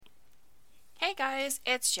guys,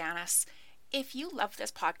 it's Janice. If you love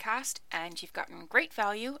this podcast and you've gotten great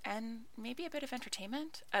value and maybe a bit of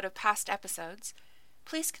entertainment out of past episodes,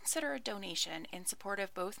 please consider a donation in support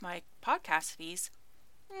of both my podcast fees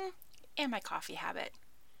and my coffee habit.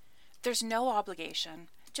 There's no obligation.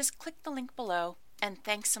 Just click the link below, and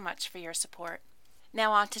thanks so much for your support.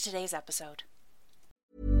 Now on to today's episode.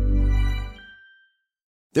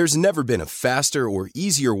 There's never been a faster or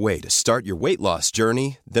easier way to start your weight loss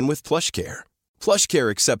journey than with PlushCare. PlushCare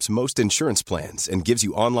accepts most insurance plans and gives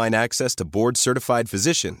you online access to board-certified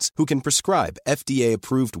physicians who can prescribe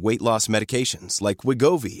FDA-approved weight loss medications like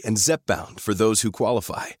Wegovy and Zepbound for those who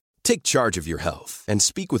qualify. Take charge of your health and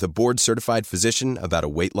speak with a board-certified physician about a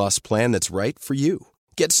weight loss plan that's right for you.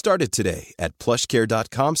 Get started today at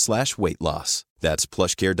plushcare.com/weight loss. That's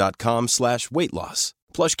plushcare.com/weight loss.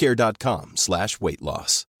 plushcare.com/weight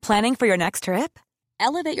loss. Planning for your next trip?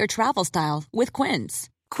 Elevate your travel style with Quince.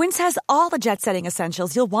 Quince has all the jet-setting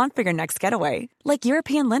essentials you'll want for your next getaway, like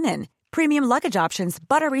European linen, premium luggage options,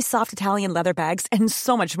 buttery soft Italian leather bags, and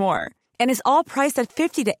so much more. And is all priced at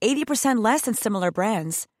 50 to 80% less than similar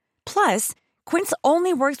brands. Plus, Quince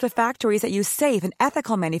only works with factories that use safe and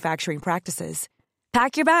ethical manufacturing practices.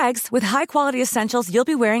 Pack your bags with high-quality essentials you'll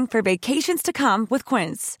be wearing for vacations to come with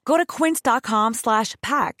Quince. Go to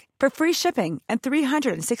quince.com/pack for free shipping and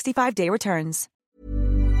 365-day returns.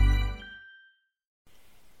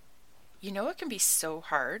 You know what can be so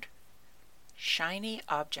hard? Shiny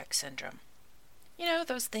object syndrome. You know,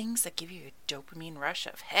 those things that give you a dopamine rush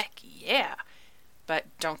of heck yeah, but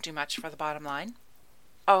don't do much for the bottom line.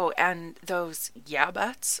 Oh, and those yeah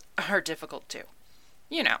buts are difficult too.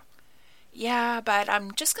 You know. Yeah, but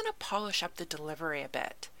I'm just going to polish up the delivery a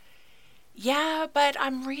bit. Yeah, but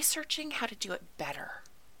I'm researching how to do it better.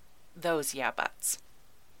 Those yeah buts.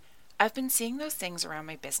 I've been seeing those things around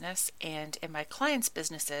my business and in my clients'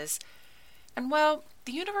 businesses, and well,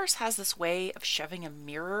 the universe has this way of shoving a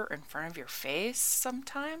mirror in front of your face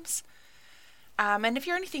sometimes. And if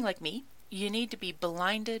you're anything like me, you need to be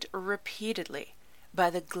blinded repeatedly by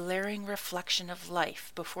the glaring reflection of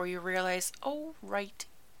life before you realize, oh, right,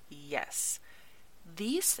 yes,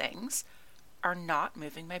 these things are not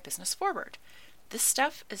moving my business forward. This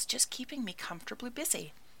stuff is just keeping me comfortably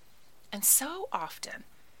busy. And so often,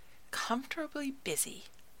 comfortably busy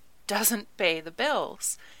doesn't pay the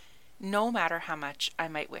bills, no matter how much I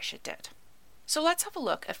might wish it did. So let's have a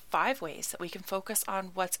look at 5 ways that we can focus on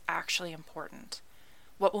what's actually important,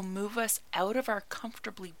 what will move us out of our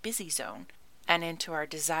comfortably busy zone and into our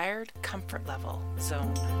desired comfort level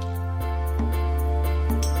zone.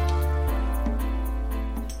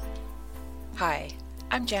 Hi,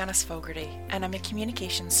 I'm Janice Fogarty, and I'm a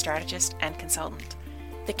communications strategist and consultant.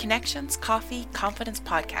 The Connections Coffee Confidence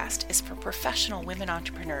podcast is for professional women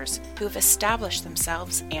entrepreneurs who have established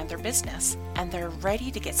themselves and their business, and they're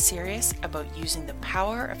ready to get serious about using the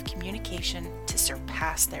power of communication to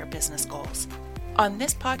surpass their business goals. On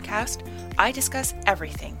this podcast, I discuss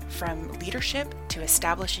everything from leadership to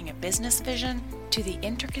establishing a business vision to the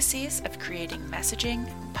intricacies of creating messaging,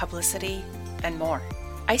 publicity, and more.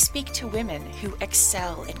 I speak to women who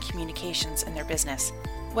excel in communications in their business,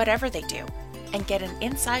 whatever they do, and get an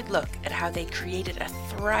inside look at how they created a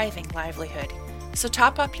thriving livelihood. So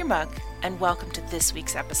top up your mug and welcome to this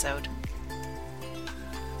week's episode.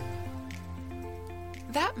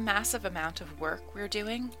 That massive amount of work we're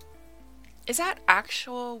doing, is that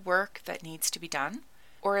actual work that needs to be done?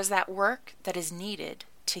 Or is that work that is needed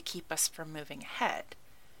to keep us from moving ahead?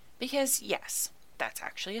 Because yes, that's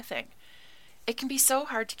actually a thing. It can be so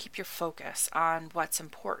hard to keep your focus on what's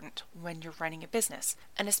important when you're running a business,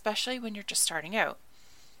 and especially when you're just starting out.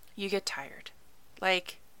 You get tired.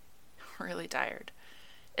 Like, really tired.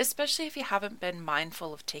 Especially if you haven't been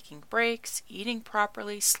mindful of taking breaks, eating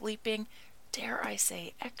properly, sleeping, dare I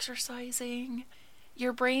say exercising.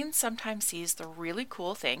 Your brain sometimes sees the really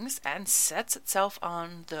cool things and sets itself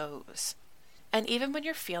on those. And even when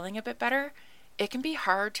you're feeling a bit better, it can be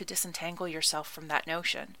hard to disentangle yourself from that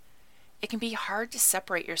notion. It can be hard to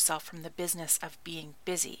separate yourself from the business of being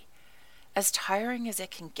busy. As tiring as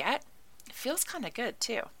it can get, it feels kind of good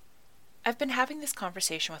too. I've been having this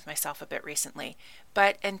conversation with myself a bit recently,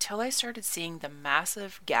 but until I started seeing the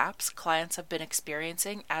massive gaps clients have been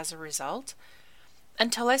experiencing as a result,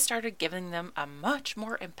 until I started giving them a much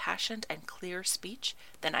more impassioned and clear speech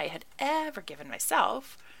than I had ever given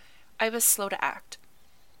myself, I was slow to act.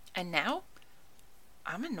 And now,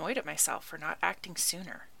 I'm annoyed at myself for not acting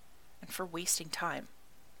sooner and for wasting time.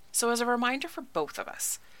 So as a reminder for both of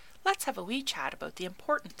us, let's have a wee chat about the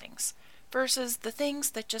important things versus the things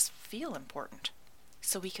that just feel important,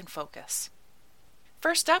 so we can focus.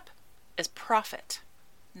 First up is profit,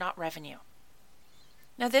 not revenue.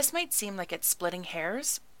 Now, this might seem like it's splitting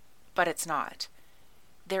hairs, but it's not.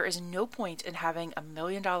 There is no point in having $1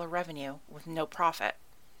 million revenue with no profit.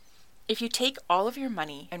 If you take all of your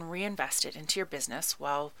money and reinvest it into your business,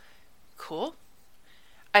 well, cool.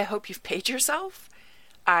 I hope you've paid yourself.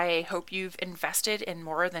 I hope you've invested in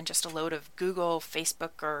more than just a load of Google,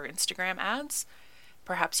 Facebook, or Instagram ads.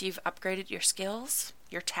 Perhaps you've upgraded your skills,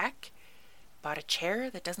 your tech, bought a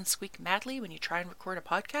chair that doesn't squeak madly when you try and record a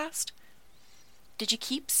podcast. Did you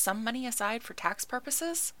keep some money aside for tax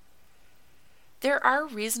purposes? There are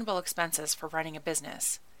reasonable expenses for running a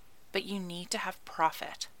business, but you need to have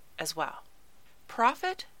profit as well.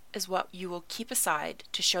 Profit is what you will keep aside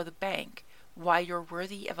to show the bank why you're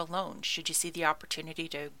worthy of a loan should you see the opportunity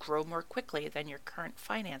to grow more quickly than your current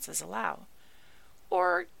finances allow.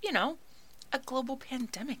 Or, a global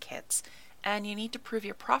pandemic hits and you need to prove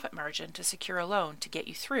your profit margin to secure a loan to get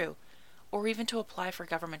you through, or even to apply for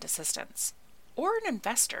government assistance. Or an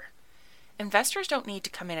investor. Investors don't need to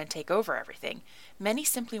come in and take over everything. Many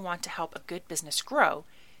simply want to help a good business grow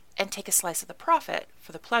and take a slice of the profit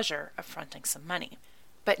for the pleasure of fronting some money.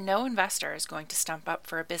 But no investor is going to stump up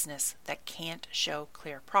for a business that can't show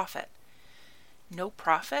clear profit. No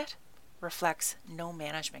profit reflects no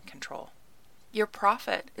management control. Your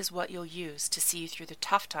profit is what you'll use to see you through the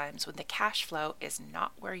tough times when the cash flow is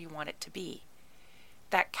not where you want it to be.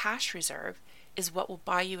 That cash reserve is what will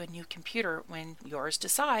buy you a new computer when yours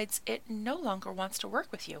decides it no longer wants to work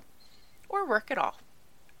with you, or work at all.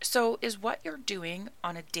 So is what you're doing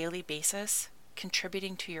on a daily basis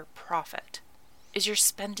contributing to your profit? Is your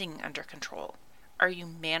spending under control? Are you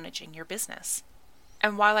managing your business?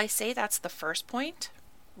 And while I say that's the first point,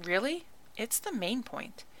 really, it's the main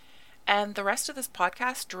point. And the rest of this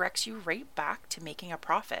podcast directs you right back to making a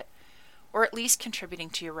profit, or at least contributing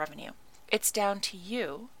to your revenue. It's down to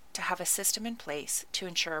you to have a system in place to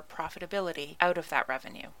ensure profitability out of that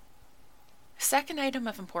revenue. Second item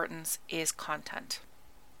of importance is content,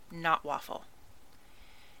 not waffle.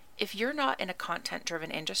 If you're not in a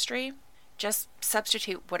content-driven industry, just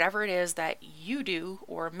substitute whatever it is that you do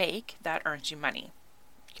or make that earns you money.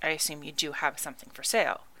 I assume you do have something for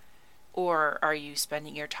sale. Or are you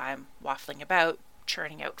spending your time waffling about,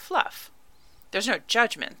 churning out fluff? There's no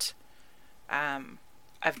judgment.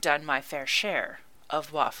 I've done my fair share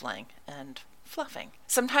of waffling and fluffing.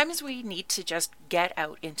 Sometimes we need to just get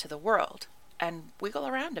out into the world and wiggle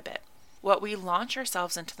around a bit. What we launch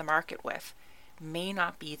ourselves into the market with may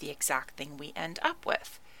not be the exact thing we end up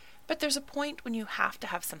with, but there's a point when you have to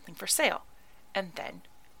have something for sale, and then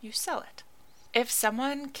you sell it. If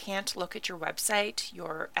someone can't look at your website,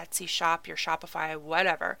 your Etsy shop, your Shopify,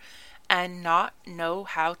 whatever, and not know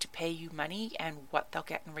how to pay you money and what they'll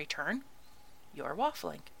get in return, you're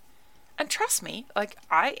waffling. And trust me,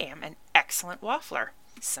 I am an excellent waffler.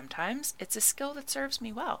 Sometimes it's a skill that serves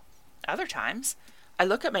me well. Other times, I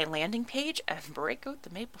look at my landing page and break out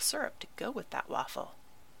the maple syrup to go with that waffle.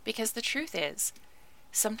 Because the truth is,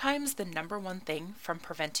 sometimes the number one thing from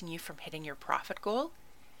preventing you from hitting your profit goal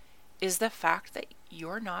is the fact that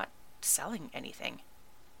you're not selling anything.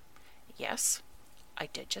 Yes, I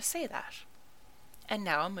did just say that. And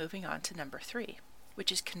now I'm moving on to number 3,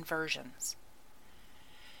 which is conversions.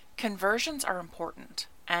 Conversions are important,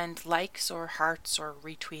 and likes or hearts or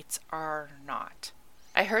retweets are not.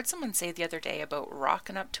 I heard someone say the other day about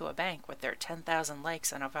rocking up to a bank with their 10,000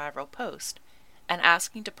 likes on a viral post and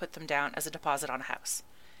asking to put them down as a deposit on a house.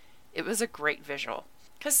 It was a great visual,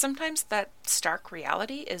 because sometimes that stark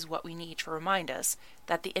reality is what we need to remind us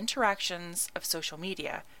that the interactions of social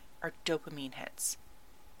media are dopamine hits,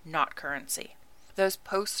 not currency. Those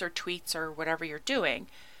posts or tweets or whatever you're doing,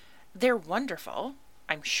 they're wonderful,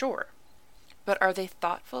 I'm sure, but are they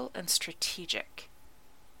thoughtful and strategic?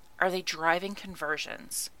 Are they driving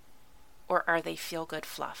conversions? Or are they feel-good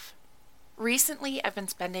fluff? Recently, I've been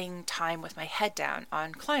spending time with my head down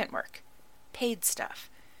on client work, paid stuff,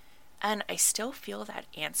 and I still feel that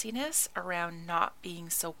antsiness around not being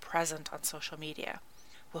so present on social media.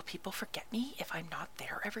 Will people forget me if I'm not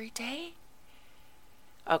there every day?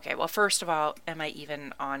 Okay, well, first of all, am I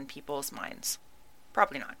even on people's minds?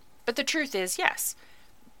 Probably not. But the truth is, yes,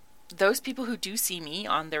 those people who do see me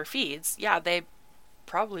on their feeds, yeah, they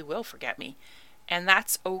probably will forget me. And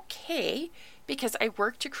that's okay, because I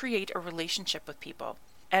work to create a relationship with people,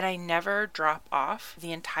 and I never drop off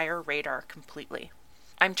the entire radar completely.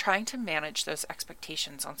 I'm trying to manage those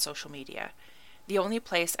expectations on social media. The only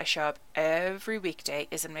place I show up every weekday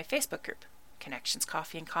is in my Facebook group, Connections,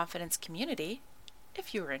 Coffee, and Confidence Community,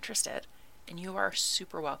 if you are interested, and you are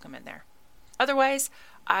super welcome in there. Otherwise,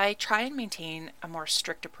 I try and maintain a more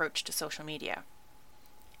strict approach to social media.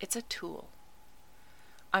 It's a tool.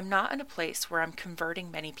 I'm not in a place where I'm converting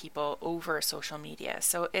many people over social media,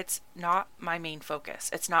 so it's not my main focus.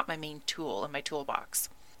 It's not my main tool in my toolbox.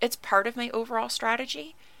 It's part of my overall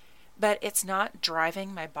strategy, but it's not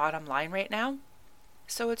driving my bottom line right now,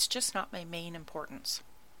 so it's just not my main importance.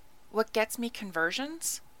 What gets me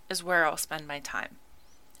conversions is where I'll spend my time,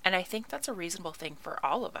 and I think that's a reasonable thing for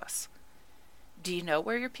all of us. Do you know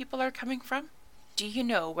where your people are coming from? Do you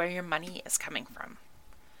know where your money is coming from?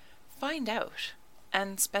 Find out.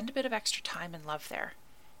 And spend a bit of extra time and love there.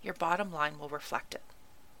 Your bottom line will reflect it.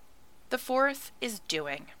 The fourth is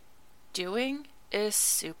doing. Doing is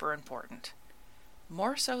super important.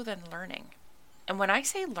 More so than learning. And when I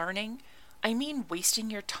say learning, I mean wasting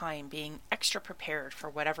your time being extra prepared for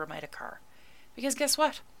whatever might occur. Because guess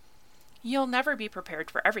what? You'll never be prepared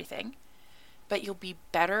for everything, but you'll be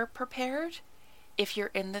better prepared if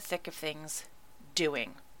you're in the thick of things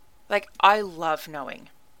doing. Like, I love knowing.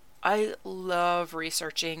 I love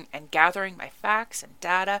researching and gathering my facts and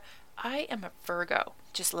data. I am a Virgo.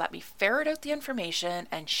 Just let me ferret out the information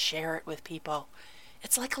and share it with people.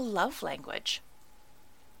 It's like a love language.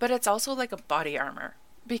 But it's also like a body armor.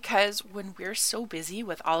 Because when we're so busy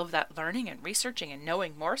with all of that learning and researching and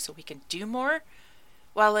knowing more so we can do more,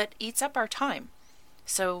 well, it eats up our time.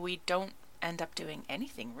 So we don't end up doing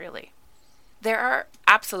anything really. There are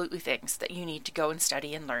absolutely things that you need to go and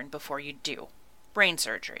study and learn before you do. Brain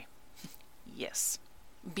surgery. Yes.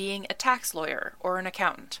 Being a tax lawyer or an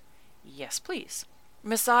accountant. Yes, please.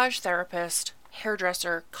 Massage therapist,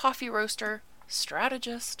 hairdresser, coffee roaster,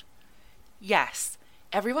 strategist. Yes,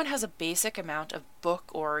 everyone has a basic amount of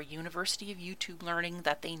book or University of YouTube learning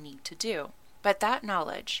that they need to do, but that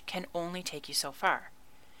knowledge can only take you so far.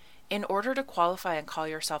 In order to qualify and call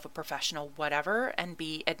yourself a professional whatever and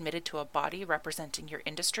be admitted to a body representing your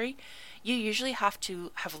industry, you usually have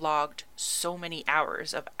to have logged so many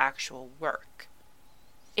hours of actual work.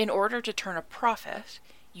 In order to turn a profit,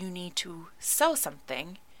 you need to sell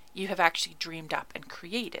something you have actually dreamed up and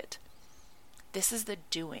created. This is the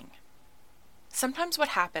doing. Sometimes what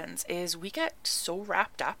happens is we get so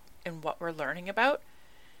wrapped up in what we're learning about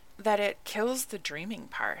that it kills the dreaming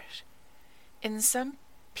part. In some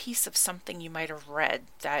piece of something you might have read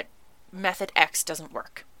that method X doesn't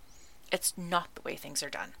work. It's not the way things are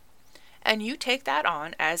done. And you take that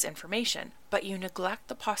on as information, but you neglect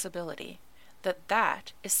the possibility that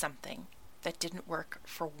that is something that didn't work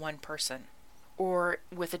for one person, or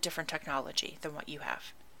with a different technology than what you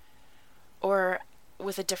have, or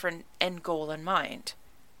with a different end goal in mind,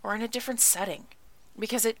 or in a different setting,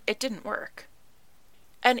 because it didn't work.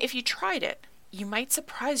 And if you tried it, you might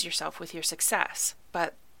surprise yourself with your success,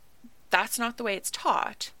 but that's not the way it's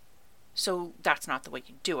taught, so that's not the way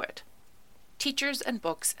you do it. Teachers and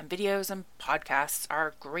books and videos and podcasts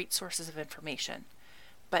are great sources of information,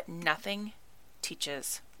 but nothing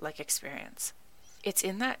teaches like experience. It's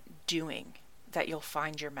in that doing that you'll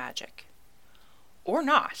find your magic. Or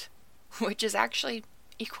not, which is actually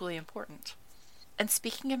equally important. And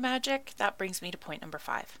speaking of magic, that brings me to point number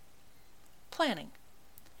 5. Planning.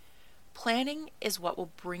 Planning is what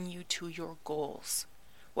will bring you to your goals,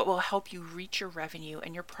 what will help you reach your revenue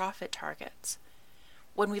and your profit targets.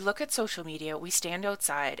 When we look at social media, we stand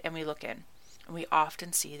outside and we look in, and we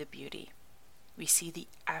often see the beauty. We see the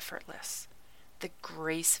effortless, the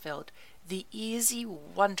grace-filled, the easy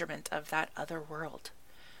wonderment of that other world.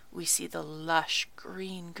 We see the lush,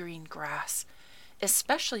 green grass,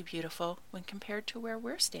 especially beautiful when compared to where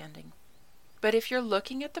we're standing. But if you're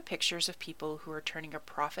looking at the pictures of people who are turning a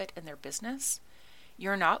profit in their business,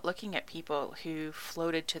 you're not looking at people who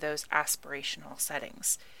floated to those aspirational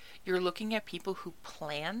settings. You're looking at people who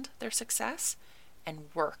planned their success and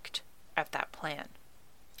worked at that plan.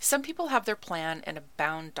 Some people have their plan in a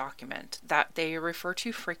bound document that they refer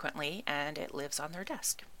to frequently, and it lives on their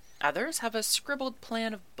desk. Others have a scribbled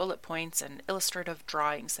plan of bullet points and illustrative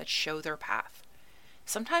drawings that show their path.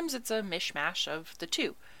 Sometimes it's a mishmash of the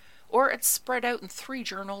two, or it's spread out in 3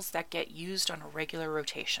 journals that get used on a regular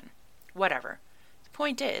rotation. Whatever. The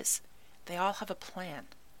point is, they all have a plan.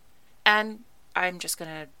 And I'm just going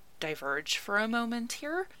to diverge for a moment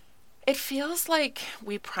here. It feels like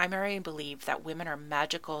we primarily believe that women are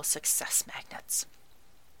magical success magnets.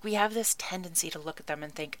 We have this tendency to look at them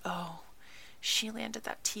and think, oh, she landed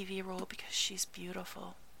that TV role because she's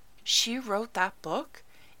beautiful. She wrote that book.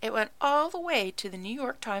 It went all the way to the New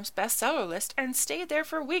York Times bestseller list and stayed there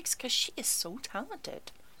for weeks because she is so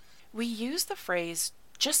talented. We use the phrase,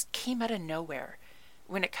 just came out of nowhere,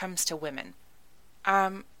 when it comes to women.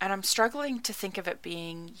 And I'm struggling to think of it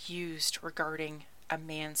being used regarding a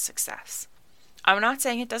man's success. I'm not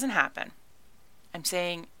saying it doesn't happen. I'm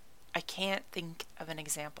saying I can't think of an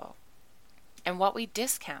example. And what we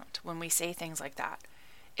discount when we say things like that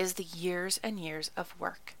is the years and years of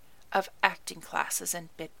work, of acting classes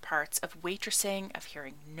and bit parts, of waitressing, of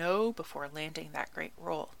hearing no before landing that great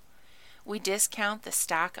role. We discount the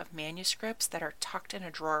stack of manuscripts that are tucked in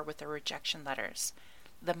a drawer with the rejection letters,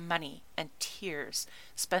 the money and tears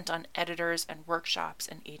spent on editors and workshops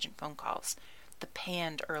and agent phone calls, the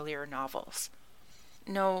panned earlier novels.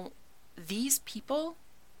 No, these people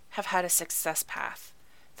have had a success path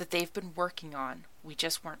that they've been working on. We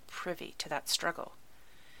just weren't privy to that struggle.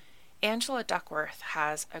 Angela Duckworth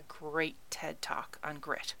has a great TED Talk on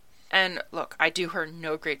grit. And look, I do her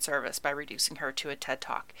no great service by reducing her to a TED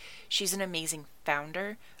Talk. She's an amazing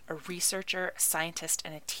founder, a researcher, a scientist,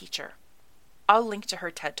 and a teacher. I'll link to her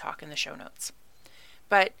TED Talk in the show notes.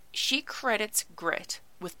 But she credits grit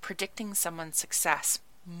with predicting someone's success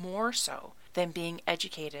more so than being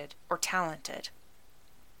educated or talented.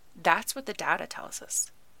 That's what the data tells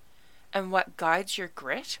us. And what guides your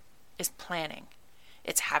grit is planning.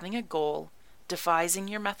 It's having a goal, devising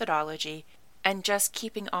your methodology, and just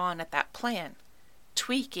keeping on at that plan,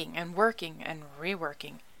 tweaking and working and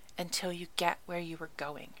reworking until you get where you were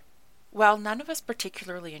going. While none of us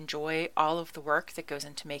particularly enjoy all of the work that goes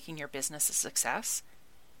into making your business a success,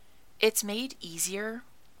 it's made easier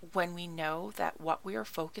when we know that what we are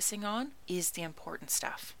focusing on is the important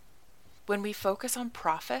stuff. When we focus on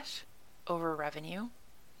profit over revenue,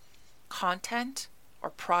 content or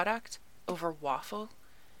product over waffle,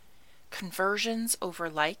 conversions over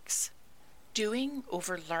likes, doing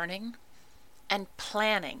over learning, and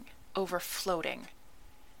planning over floating,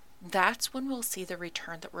 that's when we'll see the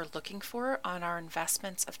return that we're looking for on our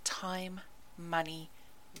investments of time, money,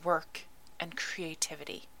 work, and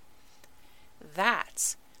creativity.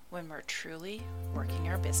 That's when we're truly working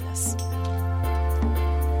our business.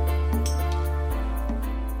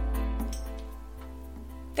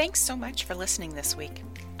 Thanks so much for listening this week.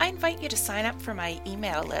 I invite you to sign up for my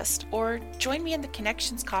email list or join me in the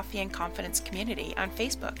Connections Coffee and Confidence community on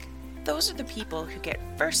Facebook. Those are the people who get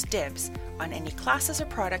first dibs on any classes or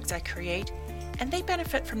products I create, and they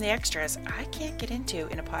benefit from the extras I can't get into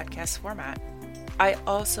in a podcast format. I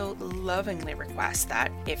also lovingly request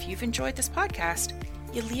that if you've enjoyed this podcast,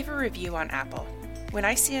 you leave a review on Apple. When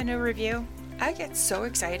I see a new review, I get so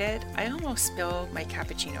excited I almost spill my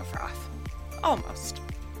cappuccino froth. Almost.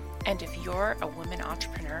 And if you're a woman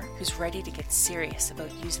entrepreneur who's ready to get serious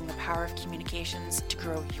about using the power of communications to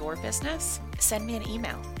grow your business, send me an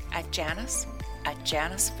email at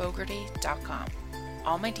janice@janicefogarty.com.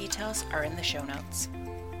 All my details are in the show notes.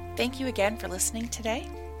 Thank you again for listening today,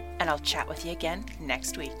 and I'll chat with you again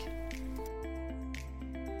next week.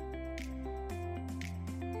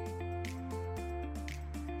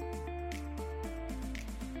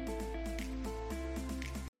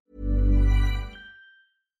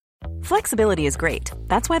 Flexibility is great.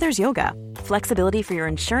 That's why there's yoga. Flexibility for your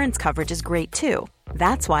insurance coverage is great too.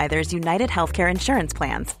 That's why there's United Healthcare Insurance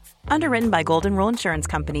Plans. Underwritten by Golden Rule Insurance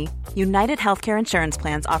Company, United Healthcare Insurance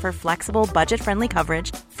Plans offer flexible, budget-friendly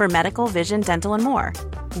coverage for medical, vision, dental, and more.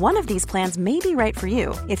 One of these plans may be right for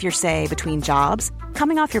you if you're, say, between jobs,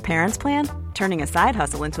 coming off your parents' plan, turning a side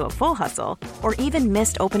hustle into a full hustle, or even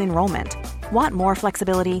missed open enrollment. Want more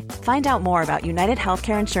flexibility? Find out more about United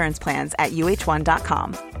Healthcare Insurance Plans at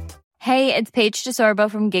uh1.com. Hey, it's Paige DeSorbo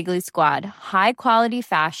from Giggly Squad. High quality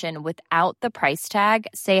fashion without the price tag.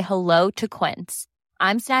 Say hello to Quince.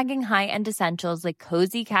 I'm snagging high-end essentials like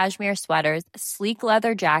cozy cashmere sweaters, sleek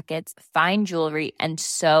leather jackets, fine jewelry, and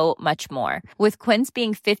so much more. With Quince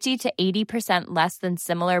being 50 to 80% less than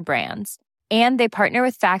similar brands. And they partner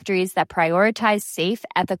with factories that prioritize safe,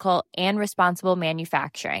 ethical, and responsible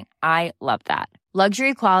manufacturing. I love that.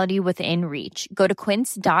 Luxury quality within reach. Go to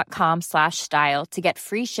quince.com/style to get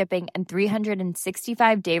free shipping and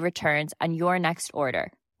 365-day returns on your next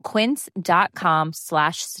order.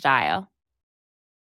 Quince.com/style.